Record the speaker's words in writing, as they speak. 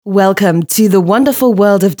Welcome to the wonderful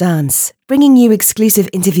world of dance, bringing you exclusive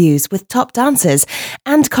interviews with top dancers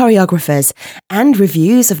and choreographers and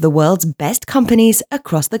reviews of the world's best companies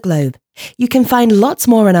across the globe. You can find lots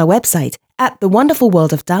more on our website at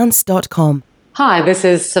thewonderfulworldofdance.com. Hi, this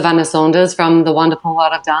is Savannah Saunders from The Wonderful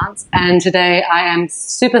World of Dance, and today I am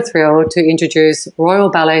super thrilled to introduce Royal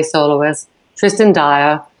Ballet soloist Tristan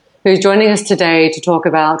Dyer, who's joining us today to talk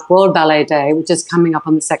about World Ballet Day, which is coming up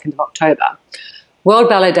on the 2nd of October. World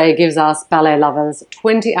Ballet Day gives us ballet lovers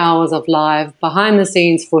 20 hours of live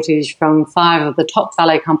behind-the-scenes footage from 5 of the top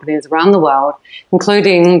ballet companies around the world,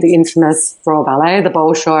 including the infamous Royal Ballet, the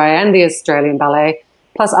Bolshoi, and the Australian Ballet,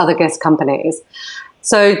 plus other guest companies.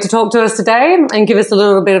 So to talk to us today and give us a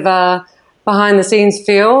little bit of a behind-the-scenes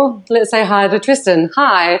feel, let's say hi to Tristan.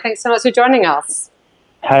 Hi, thanks so much for joining us.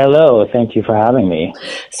 Hello, thank you for having me.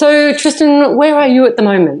 So Tristan, where are you at the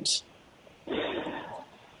moment?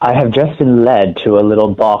 I have just been led to a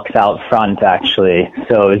little box out front, actually.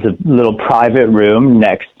 So it's a little private room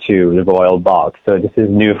next to the royal box. So this is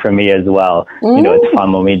new for me as well. You know, it's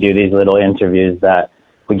fun when we do these little interviews that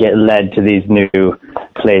we get led to these new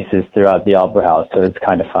places throughout the Opera House. So it's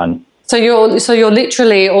kind of fun. So you're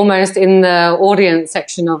literally almost in the audience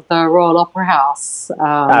section of the Royal Opera House.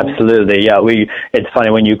 Absolutely, yeah. It's funny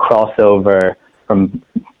when you cross over from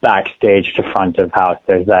backstage to front of house.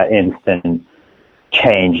 There's that instant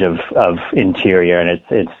change of interior, and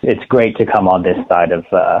it's great to come on this side of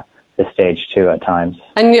the stage too at times.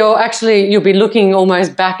 And you'll be looking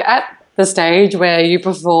almost back at the stage where you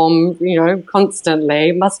perform, constantly.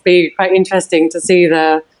 It must be quite interesting to see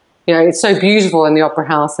it's so beautiful in the Opera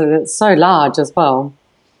House, and it's so large as well.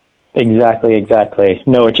 Exactly.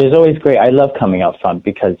 No, which is always great. I love coming up front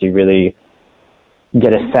because you really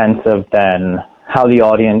get a sense of then how the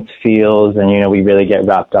audience feels, and we really get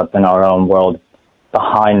wrapped up in our own world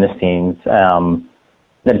behind the scenes.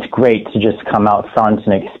 That it's great to just come out front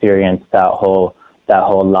and experience that whole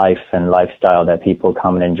life and lifestyle that people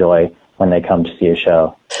come and enjoy when they come to see a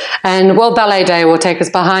show. And World Ballet Day will take us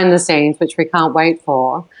behind the scenes, which we can't wait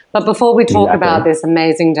for. But before we talk about this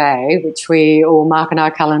amazing day, which we all mark in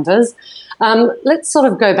our calendars, let's sort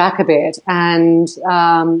of go back a bit and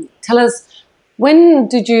tell us, when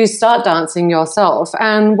did you start dancing yourself,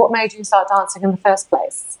 and what made you start dancing in the first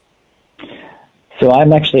place? So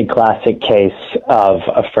I'm actually a classic case of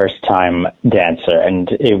a first-time dancer,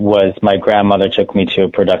 and it was my grandmother took me to a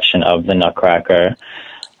production of The Nutcracker.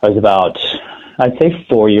 I was about, I'd say,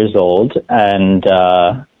 4 years old, and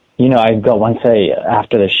I got one day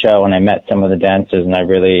after the show, and I met some of the dancers, and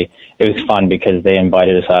it was fun because they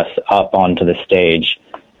invited us up onto the stage.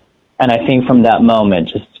 And I think from that moment,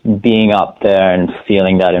 just being up there and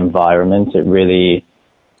feeling that environment, it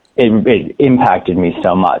impacted me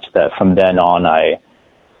so much that from then on, I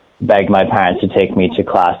begged my parents to take me to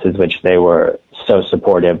classes, which they were so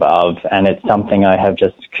supportive of. And it's something I have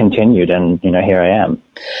just continued, and, here I am.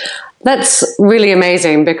 That's really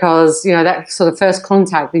amazing because, that sort of first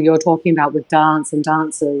contact that you're talking about with dance and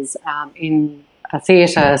dancers in a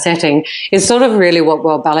theatre setting is sort of really what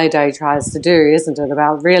World Ballet Day tries to do, isn't it?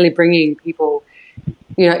 About really bringing people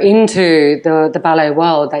into the ballet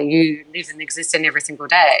world that you live and exist in every single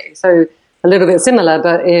day. So a little bit similar,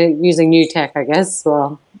 but using new tech, I guess,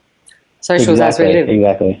 or socials as we live.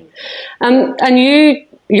 Exactly. And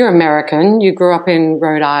you're American. You grew up in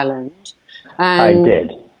Rhode Island. I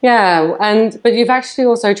did. Yeah, but you've actually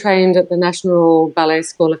also trained at the National Ballet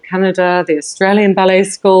School of Canada, the Australian Ballet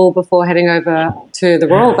School, before heading over to the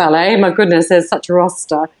Royal Ballet. My goodness, there's such a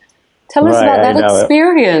roster. Tell us about that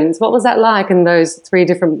experience. What was that like in those 3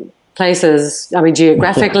 different places? I mean,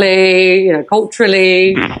 geographically,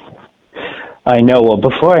 culturally. I know. Well,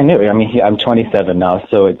 before I knew it, I'm 27 now,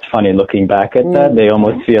 so it's funny looking back at that. They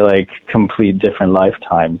almost feel like complete different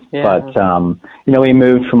lifetimes. Yeah. But, we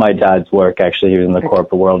moved for my dad's work. Actually, he was in the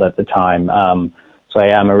corporate world at the time. So I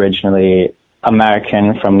am originally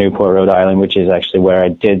American from Newport, Rhode Island, which is actually where I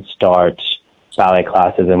did start ballet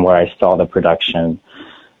classes and where I saw the production.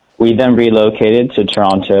 We then relocated to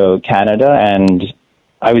Toronto, Canada, and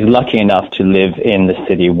I was lucky enough to live in the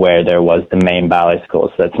city where there was the main ballet school,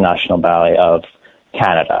 so that's National Ballet of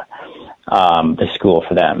Canada, the school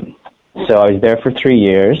for them. So I was there for 3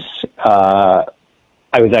 years.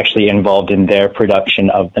 I was actually involved in their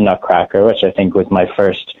production of The Nutcracker, which I think was my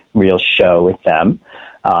first real show with them.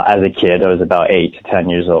 As a kid, I was about 8 to 10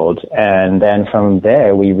 years old. And then from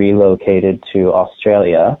there, we relocated to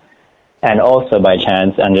Australia, and also by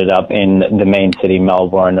chance ended up in the main city,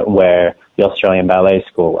 Melbourne, where the Australian Ballet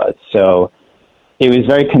School was. So it was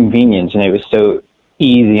very convenient, and it was so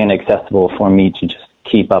easy and accessible for me to just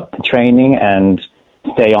keep up the training and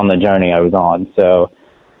stay on the journey I was on. So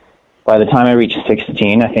by the time I reach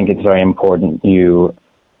 16, I think it's very important you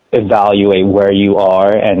evaluate where you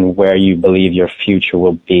are and where you believe your future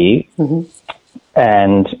will be. Mm-hmm.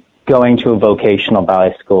 And going to a vocational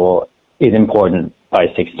ballet school is important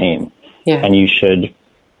by 16. Yeah. And you should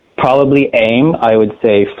probably aim, I would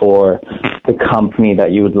say, for the company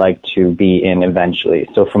that you would like to be in eventually.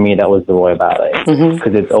 So for me, that was the Royal Ballet,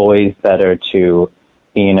 because it's always better to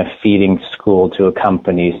be in a feeding school to a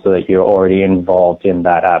company so that you're already involved in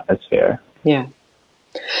that atmosphere. Yeah.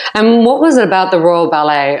 And what was it about the Royal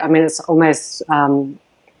Ballet? I mean, it's almost,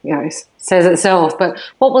 it says itself, but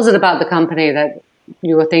what was it about the company that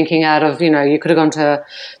you were thinking out of, you could have gone to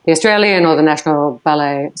the Australian or the National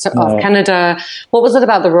Ballet of Canada. What was it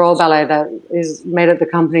about the Royal Ballet that made it the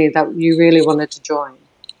company that you really wanted to join?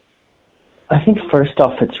 I think first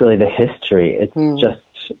off, it's really the history. It's just,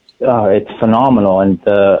 it's phenomenal. And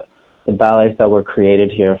the ballets that were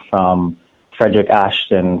created here, from Frederick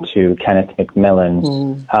Ashton to Kenneth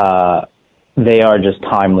McMillan, they are just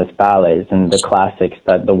timeless ballets and the classics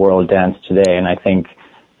that the world dance today. And I think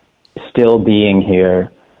still being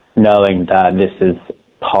here, knowing that this is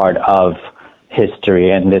part of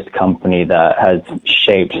history and this company that has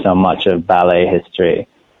shaped so much of ballet history,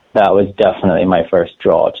 that was definitely my first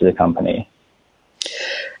draw to the company.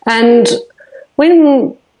 And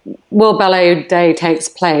when World Ballet Day takes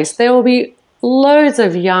place, there will be loads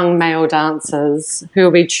of young male dancers who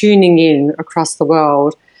will be tuning in across the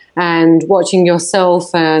world and watching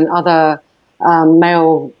yourself and other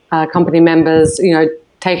male company members,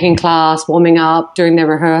 taking class, warming up, doing their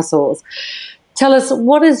rehearsals. Tell us,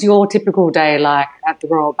 what is your typical day like at the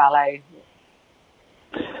Royal Ballet?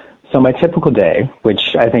 So my typical day,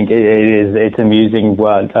 which I think it's amusing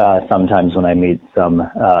sometimes when I meet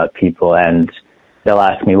some people and they'll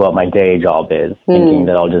ask me what my day job is, thinking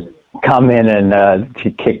that I'll just come in and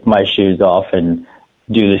kick my shoes off and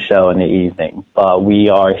do the show in the evening. But we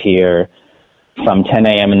are here from 10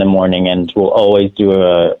 a.m. in the morning, and we'll always do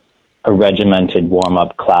a regimented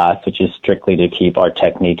warm-up class, which is strictly to keep our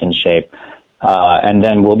technique in shape. And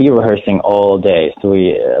then we'll be rehearsing all day. So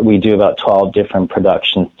we do about 12 different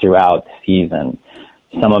productions throughout the season,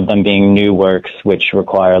 some of them being new works, which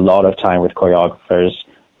require a lot of time with choreographers,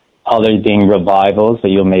 others being revivals, so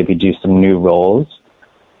you'll maybe do some new roles.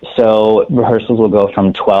 So rehearsals will go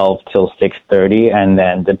from 12 till 6:30, and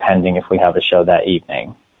then depending if we have a show that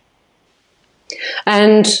evening.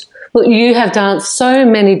 And well, you have danced so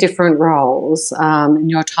many different roles in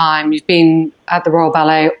your time. You've been at the Royal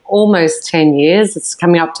Ballet almost 10 years. It's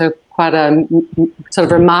coming up to quite a sort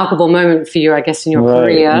of remarkable moment for you, I guess, in your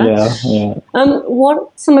career. Yeah. What are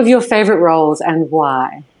some of your favorite roles and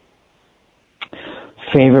why?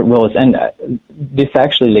 Favorite roles, and this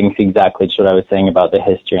actually links exactly to what I was saying about the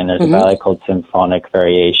history, and there's a ballet called Symphonic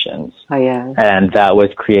Variations. Oh, yeah. And that was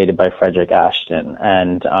created by Frederick Ashton,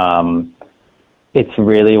 and it's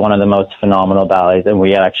really one of the most phenomenal ballets, and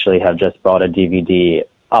we actually have just brought a DVD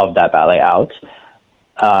of that ballet out.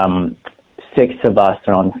 6 of us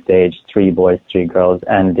are on stage, 3 boys, 3 girls,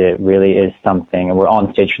 and it really is something, and we're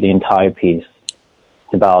on stage for the entire piece.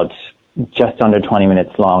 It's about just under 20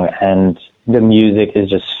 minutes long, and the music is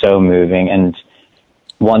just so moving, and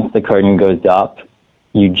once the curtain goes up,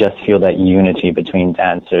 you just feel that unity between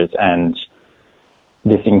dancers and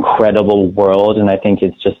this incredible world. And I think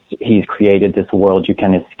it's just, he's created this world you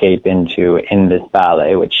can escape into in this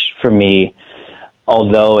ballet, which for me,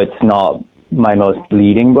 although it's not my most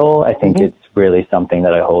leading role, I think it's really something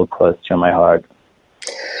that I hold close to my heart.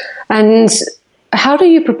 And how do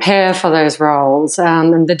you prepare for those roles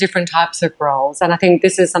and the different types of roles? And I think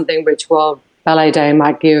this is something which World Ballet Day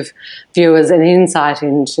might give viewers an insight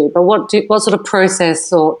into. But what sort of process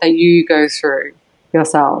that you go through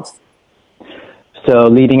yourself? So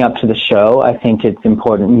leading up to the show, I think it's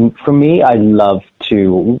important. For me, I love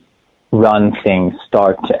to run things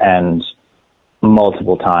start to end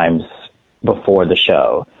multiple times before the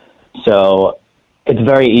show. So it's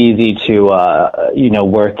very easy to,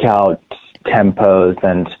 work out tempos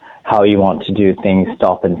and how you want to do things,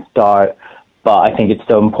 stop and start. But I think it's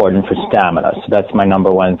so important for stamina. So that's my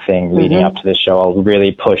number one thing leading up to the show. I'll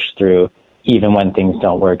really push through even when things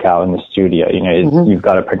don't work out in the studio. You've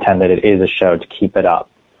got to pretend that it is a show to keep it up.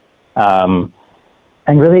 And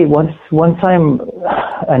really, once I'm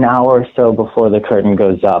an hour or so before the curtain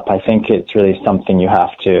goes up, I think it's really something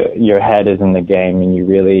your head is in the game, and you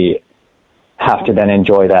really have to then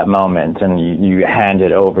enjoy that moment, and you hand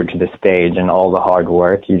it over to the stage, and all the hard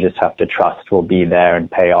work you just have to trust will be there and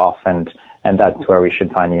pay off, and that's where we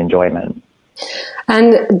should find the enjoyment.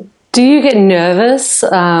 And do you get nervous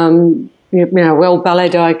World Ballet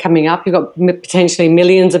Day coming up. You've got potentially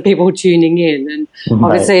millions of people tuning in, and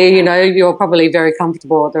obviously, you're probably very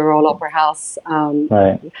comfortable at the Royal Opera House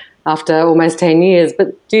after almost 10 years.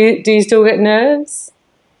 But do you still get nerves?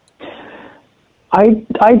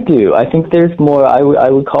 I do. I think there's more. I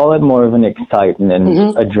would call it more of an excitement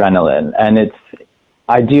and adrenaline, and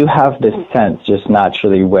I do have this sense just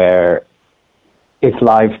naturally where it's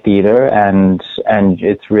live theater, and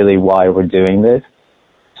it's really why we're doing this.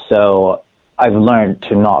 So I've learned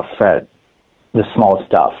to not fret the small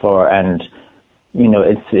stuff,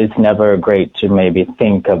 it's never great to maybe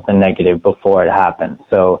think of the negative before it happens.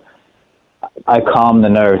 So I calm the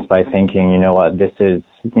nerves by thinking, this is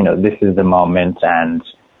the moment, and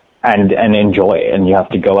enjoy it. And you have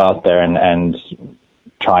to go out there and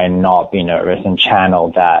try and not be nervous and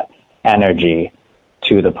channel that energy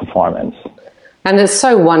to the performance. And it's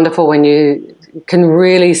so wonderful when you can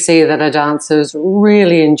really see that a dancer's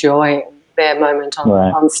really enjoying their moment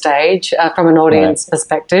on stage from an audience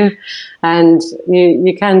perspective. And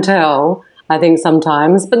you can tell, I think,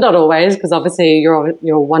 sometimes, but not always, because obviously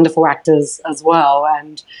you're wonderful actors as well,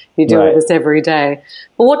 and you do this every day.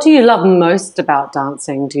 But what do you love most about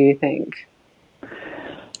dancing, do you think?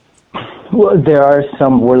 Well, there are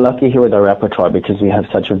we're lucky here with our repertoire because we have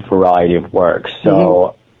such a variety of works.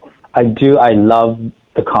 So I love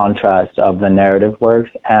the contrast of the narrative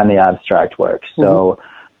works and the abstract works. So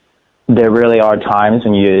there really are times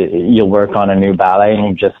when you'll work on a new ballet and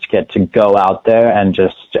you just get to go out there and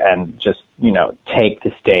just take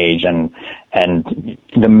the stage, and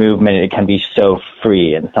the movement, it can be so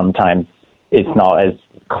free, and sometimes it's not as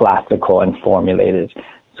classical and formulated.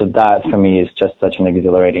 So that for me is just such an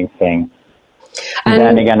exhilarating thing. And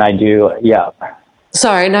then again, I do,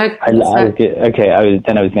 Sorry, no. I was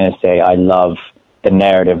going to say I love the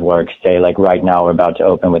narrative work. Say, like right now we're about to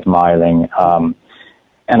open with Marling,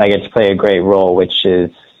 and I get to play a great role, which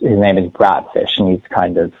is, his name is Bratfish, and he's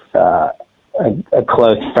kind of a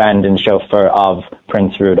close friend and chauffeur of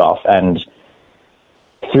Prince Rudolph. And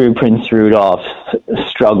through Prince Rudolph's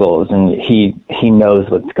struggles, and he knows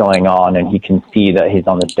what's going on, and he can see that he's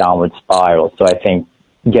on this downward spiral. So I think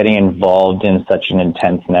getting involved in such an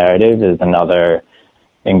intense narrative is another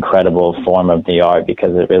incredible form of the art,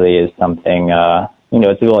 because it really is something,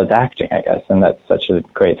 it's as well as acting, I guess, and that's such a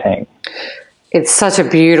great thing. It's such a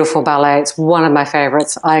beautiful ballet. It's one of my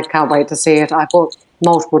favorites. I can't wait to see it. I bought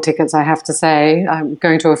multiple tickets, I have to say. I'm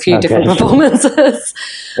going to a few different performances.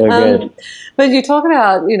 Good. But you talk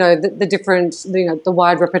about, the different, the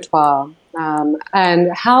wide repertoire,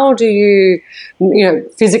 and how do you,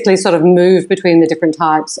 physically sort of move between the different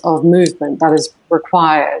types of movement that is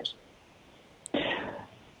required?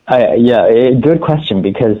 Good question,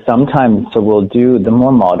 because sometimes, we'll do the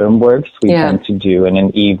more modern works we tend to do in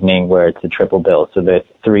an evening where it's a triple bill. So there's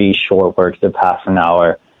 3 short works of half an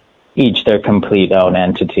hour, each their complete own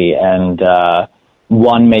entity, and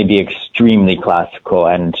one may be extremely classical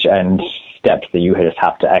and steps that you just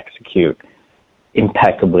have to execute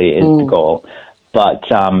impeccably is the goal. But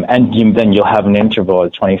then you'll have an interval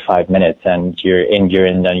of 25 minutes, and you're in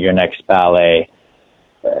your next ballet,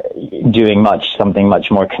 doing something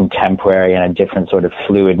much more contemporary and a different sort of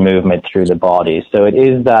fluid movement through the body. So it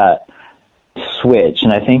is that switch,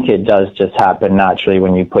 and I think it does just happen naturally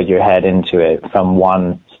when you put your head into it from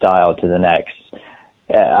one style to the next.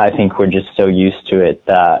 I think we're just so used to it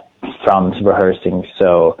that from rehearsing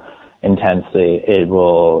so intensely,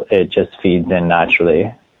 it just feeds in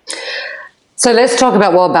naturally. So let's talk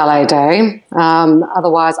about World Ballet Day.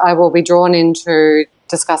 Otherwise, I will be drawn into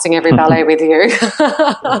discussing every ballet with you.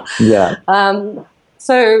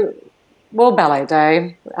 So World Ballet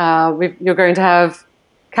Day, you're going to have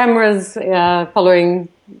cameras following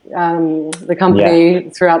the company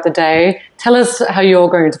throughout the day. Tell us how you're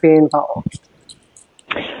going to be involved.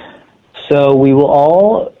 So we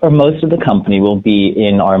will most of the company will be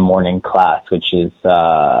in our morning class, which is,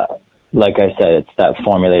 like I said, it's that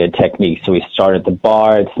formulated technique. So we start at the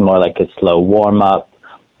bar. It's more like a slow warm-up.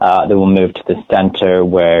 Then we'll move to the center,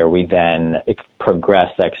 where we then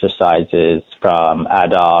progress exercises from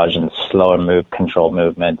adage and slower control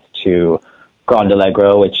movements to Grand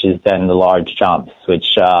Allegro, which is then the large jumps,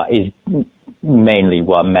 which is mainly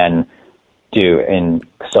what men do in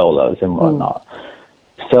solos and whatnot.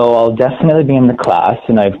 So I'll definitely be in the class,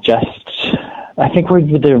 and I think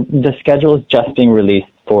the schedule is just being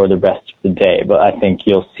released for the rest of the day, but I think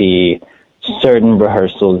you'll see certain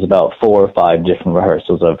rehearsals, about 4 or 5 different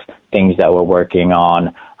rehearsals of things that we're working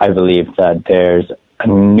on. I believe that there's a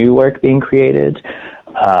new work being created.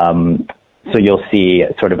 So you'll see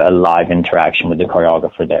sort of a live interaction with the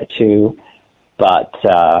choreographer there too. But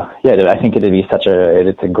I think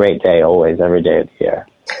it's a great day always, every day of the year.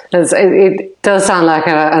 It does sound like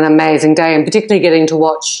an amazing day, and particularly getting to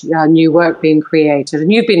watch new work being created.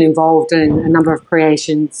 And you've been involved in a number of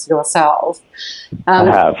creations yourself. I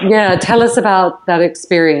have. Yeah, tell us about that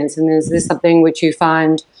experience. And is this something which you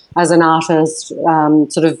find as an artist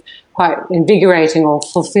sort of quite invigorating or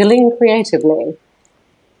fulfilling creatively?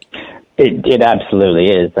 It absolutely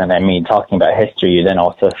is. And I mean, talking about history, you then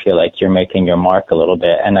also feel like you're making your mark a little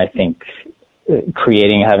bit. And I think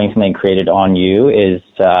having something created on you is,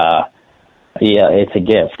 it's a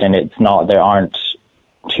gift. And there aren't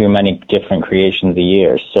too many different creations a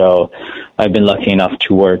year. So I've been lucky enough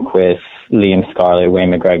to work with Liam Scarlett,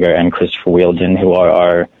 Wayne McGregor, and Christopher Wheeldon, who are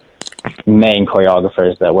our main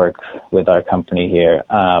choreographers that work with our company here.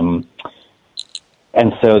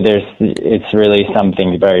 And so it's really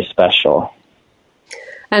something very special.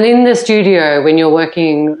 And in the studio, when you're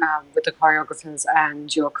working with the choreographers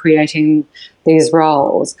and you're creating these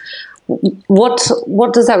roles, what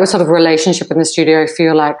does that sort of relationship in the studio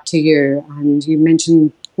feel like to you? And you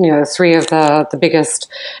mentioned, three of the biggest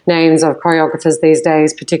names of choreographers these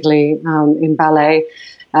days, particularly in ballet.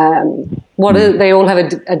 They all have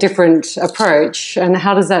a different approach, and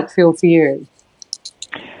how does that feel for you?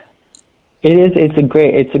 It's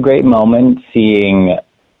a great moment seeing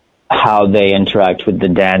how they interact with the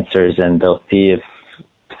dancers, and they'll see if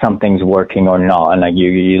something's working or not. And like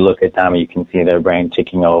you look at them, you can see their brain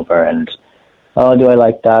ticking over, and do I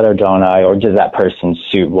like that or don't I? Or does that person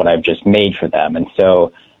suit what I've just made for them? And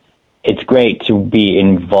so it's great to be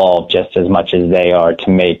involved just as much as they are to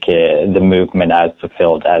make the movement as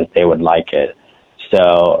fulfilled as they would like it.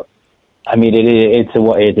 So, I mean,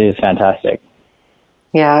 it is fantastic.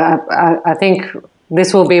 Yeah, I think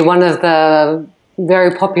this will be one of the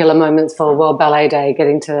very popular moments for World Ballet Day,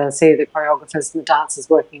 getting to see the choreographers and the dancers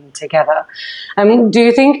working together. Do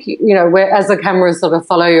you think, as the cameras sort of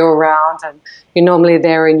follow you around and you're normally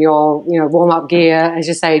there in your, warm-up gear, as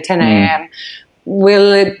you say, 10 a.m.,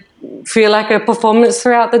 will it feel like a performance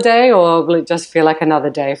throughout the day, or will it just feel like another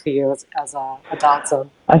day for you as a dancer?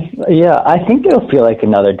 I think it'll feel like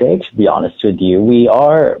another day, to be honest with you. We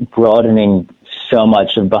are broadening so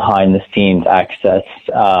much of behind the scenes access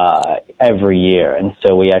every year, and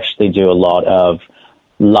so we actually do a lot of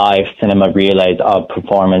live cinema relays of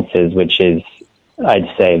performances, which is, I'd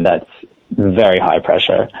say, that's very high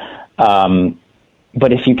pressure.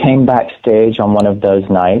 But if you came backstage on one of those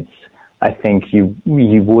nights, I think you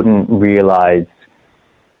wouldn't realize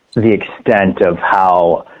the extent of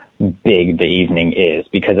how big the evening is,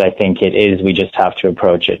 because I think we just have to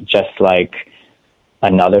approach it just like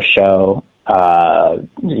another show.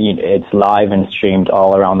 It's live and streamed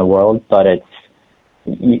all around the world, but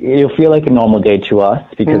it'll feel like a normal day to us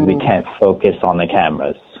because we can't focus on the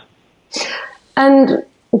cameras. And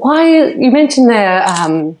why, you mentioned there,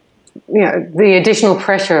 the additional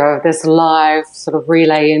pressure of this live sort of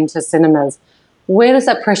relay into cinemas. Where does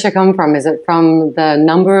that pressure come from? Is it from the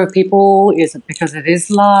number of people? Is it because it is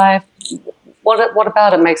live? What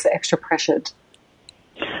about it makes it extra pressured?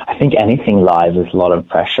 I think anything live is a lot of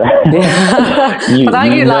pressure. But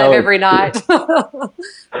aren't you live every night?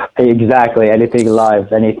 Exactly. Anything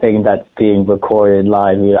live, anything that's being recorded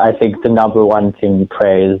live. I think the number one thing you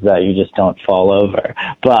pray is that you just don't fall over.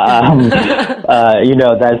 But,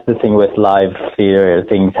 that's the thing with live theater.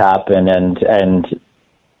 Things happen, and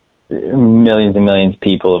millions and millions of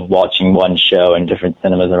people watching one show in different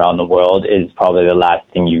cinemas around the world is probably the last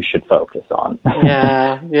thing you should focus on.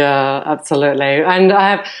 Yeah, absolutely. And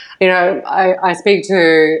I have, I speak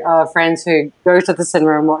to friends who go to the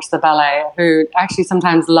cinema and watch the ballet, who actually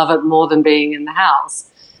sometimes love it more than being in the house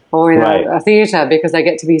or in a theatre, because they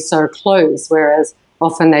get to be so close, whereas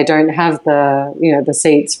often they don't have the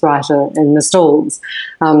seats right in the stalls.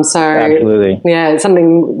 Absolutely. Yeah, it's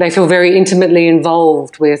something they feel very intimately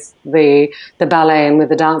involved with the ballet and with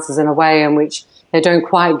the dancers in a way in which they don't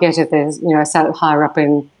quite get if they're sat higher up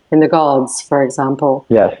in the gods, for example.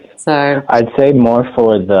 Yes. So I'd say more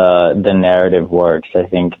for the narrative works. I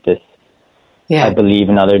think I believe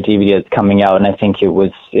another DVD that's coming out, and I think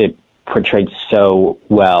it portrayed so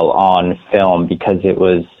well on film because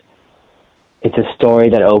it's a story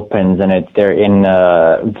that opens, and they're in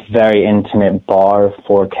a very intimate bar of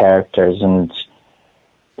 4 characters, and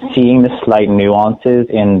seeing the slight nuances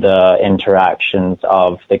in the interactions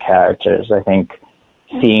of the characters. I think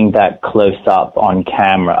seeing that close up on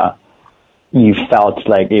camera, you felt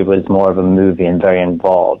like it was more of a movie and very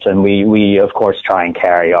involved. And we of course try and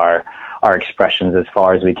carry our expressions as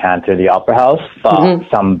far as we can through the opera house, but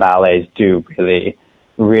some ballets do really,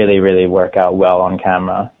 really, really work out well on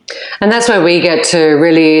camera. And that's where we get to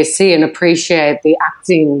really see and appreciate the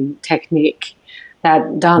acting technique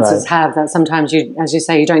that dancers have, that sometimes you, as you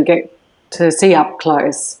say, you don't get to see up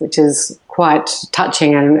close, which is quite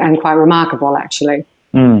touching and quite remarkable, actually.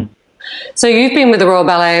 Mm. So you've been with the Royal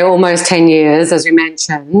Ballet almost 10 years, as we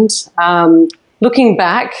mentioned. Looking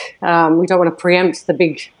back, we don't want to preempt the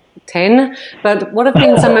big 10, but what have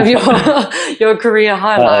been some of your career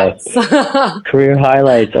highlights? Career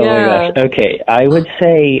highlights, oh my gosh. Okay, I would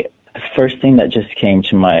say the first thing that just came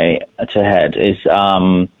to head is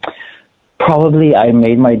probably I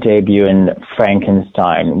made my debut in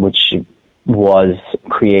Frankenstein, which was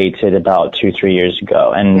created about 2-3 years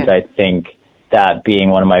ago. And I think that being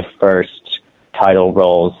one of my first title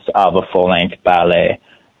roles of a full-length ballet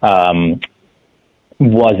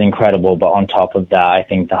was incredible. But on top of that, I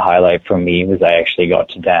think the highlight for me was I actually got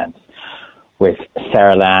to dance with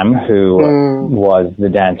Sarah Lamb, who was the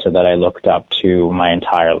dancer that I looked up to my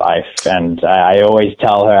entire life. And I always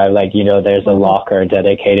tell her, I'm like, there's a locker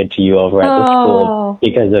dedicated to you over at the school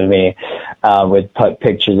because of me, with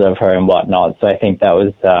pictures of her and whatnot. So I think that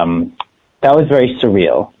was very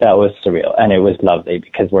surreal. That was surreal. And it was lovely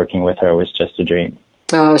because working with her was just a dream.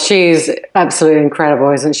 Oh, she's absolutely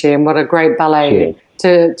incredible, isn't she? And what a great ballet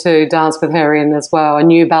to dance with her in as well. A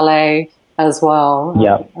new ballet as well.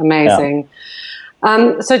 Yeah. Amazing.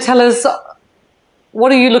 Yeah. So tell us,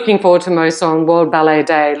 what are you looking forward to most on World Ballet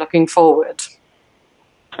Day, looking forward?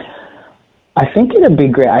 I think it'd be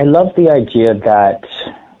great. I love the idea that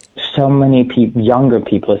so many people, younger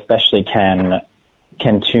people especially, can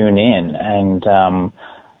tune in. And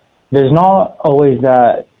there's not always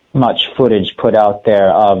that much footage put out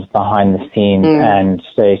there of behind the scenes and,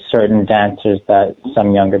 say, certain dancers that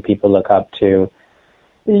some younger people look up to.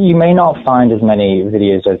 You may not find as many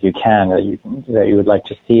videos as you can that you would like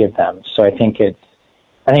to see of them. So I think it's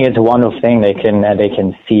a wonderful thing. They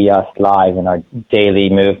can see us live in our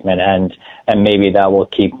daily movement, and maybe that will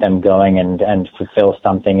keep them going and fulfill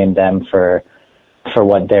something in them for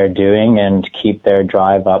what they're doing and keep their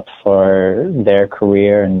drive up for their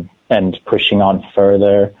career and pushing on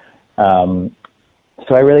further.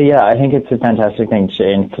 So I think it's a fantastic thing to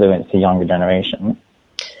influence the younger generation.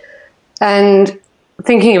 And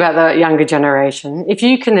thinking about the younger generation, if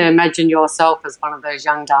you can imagine yourself as one of those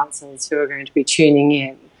young dancers who are going to be tuning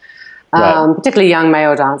in, particularly young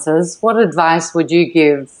male dancers, what advice would you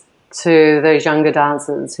give to those younger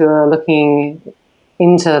dancers who are looking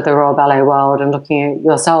into the Royal Ballet world and looking at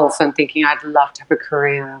yourself and thinking, I'd love to have a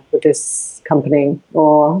career with this company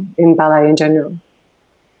or in ballet in general?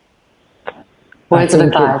 Words of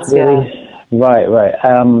advice, Right.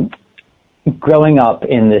 Growing up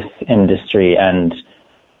in this industry, and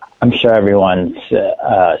I'm sure everyone's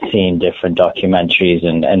seen different documentaries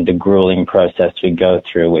and the grueling process we go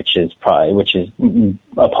through, which is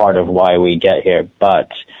a part of why we get here.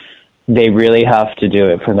 But they really have to do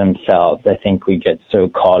it for themselves. I think we get so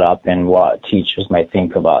caught up in what teachers might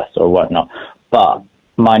think of us or whatnot. But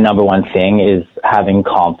my number one thing is having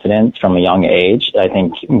confidence from a young age. I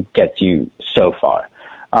think gets you so far.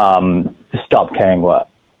 Stop caring what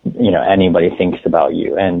anybody thinks about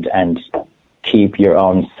you, and keep your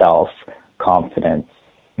own self-confidence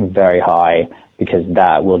very high, because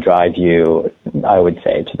that will drive you, I would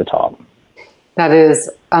say, to the top. That is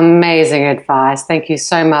amazing advice. Thank you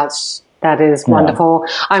so much. That is wonderful.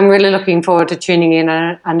 I'm really looking forward to tuning in,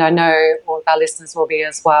 and I know all of our listeners will be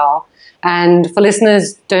as well. And for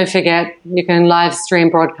listeners, don't forget, you can live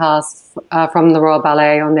stream broadcasts from the Royal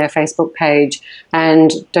Ballet on their Facebook page,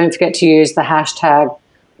 and don't forget to use the hashtag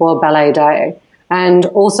World Ballet Day. And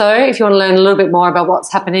also, if you want to learn a little bit more about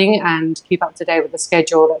what's happening and keep up to date with the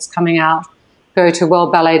schedule that's coming out, go to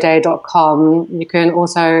worldballetday.com. You can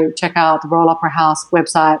also check out the Royal Opera House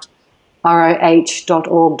website,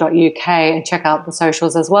 roh.org.uk, and check out the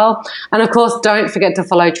socials as well. And of course, don't forget to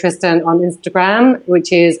follow Tristan on Instagram,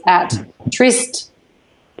 which is at Trist.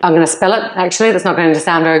 I'm going to spell it, actually. That's not going to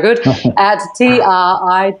sound very good. At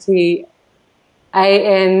TRITANDYER.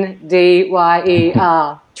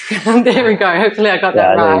 There we go. Hopefully I got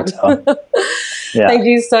that right. Thank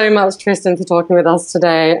you so much, Tristan, for talking with us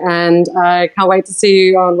today. And I can't wait to see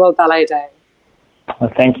you on World Ballet Day.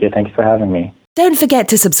 Well, thank you. Thanks for having me. Don't forget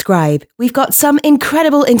to subscribe. We've got some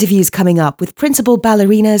incredible interviews coming up with principal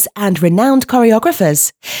ballerinas and renowned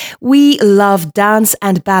choreographers. We love dance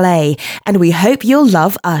and ballet, and we hope you'll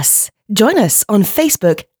love us. Join us on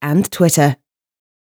Facebook and Twitter.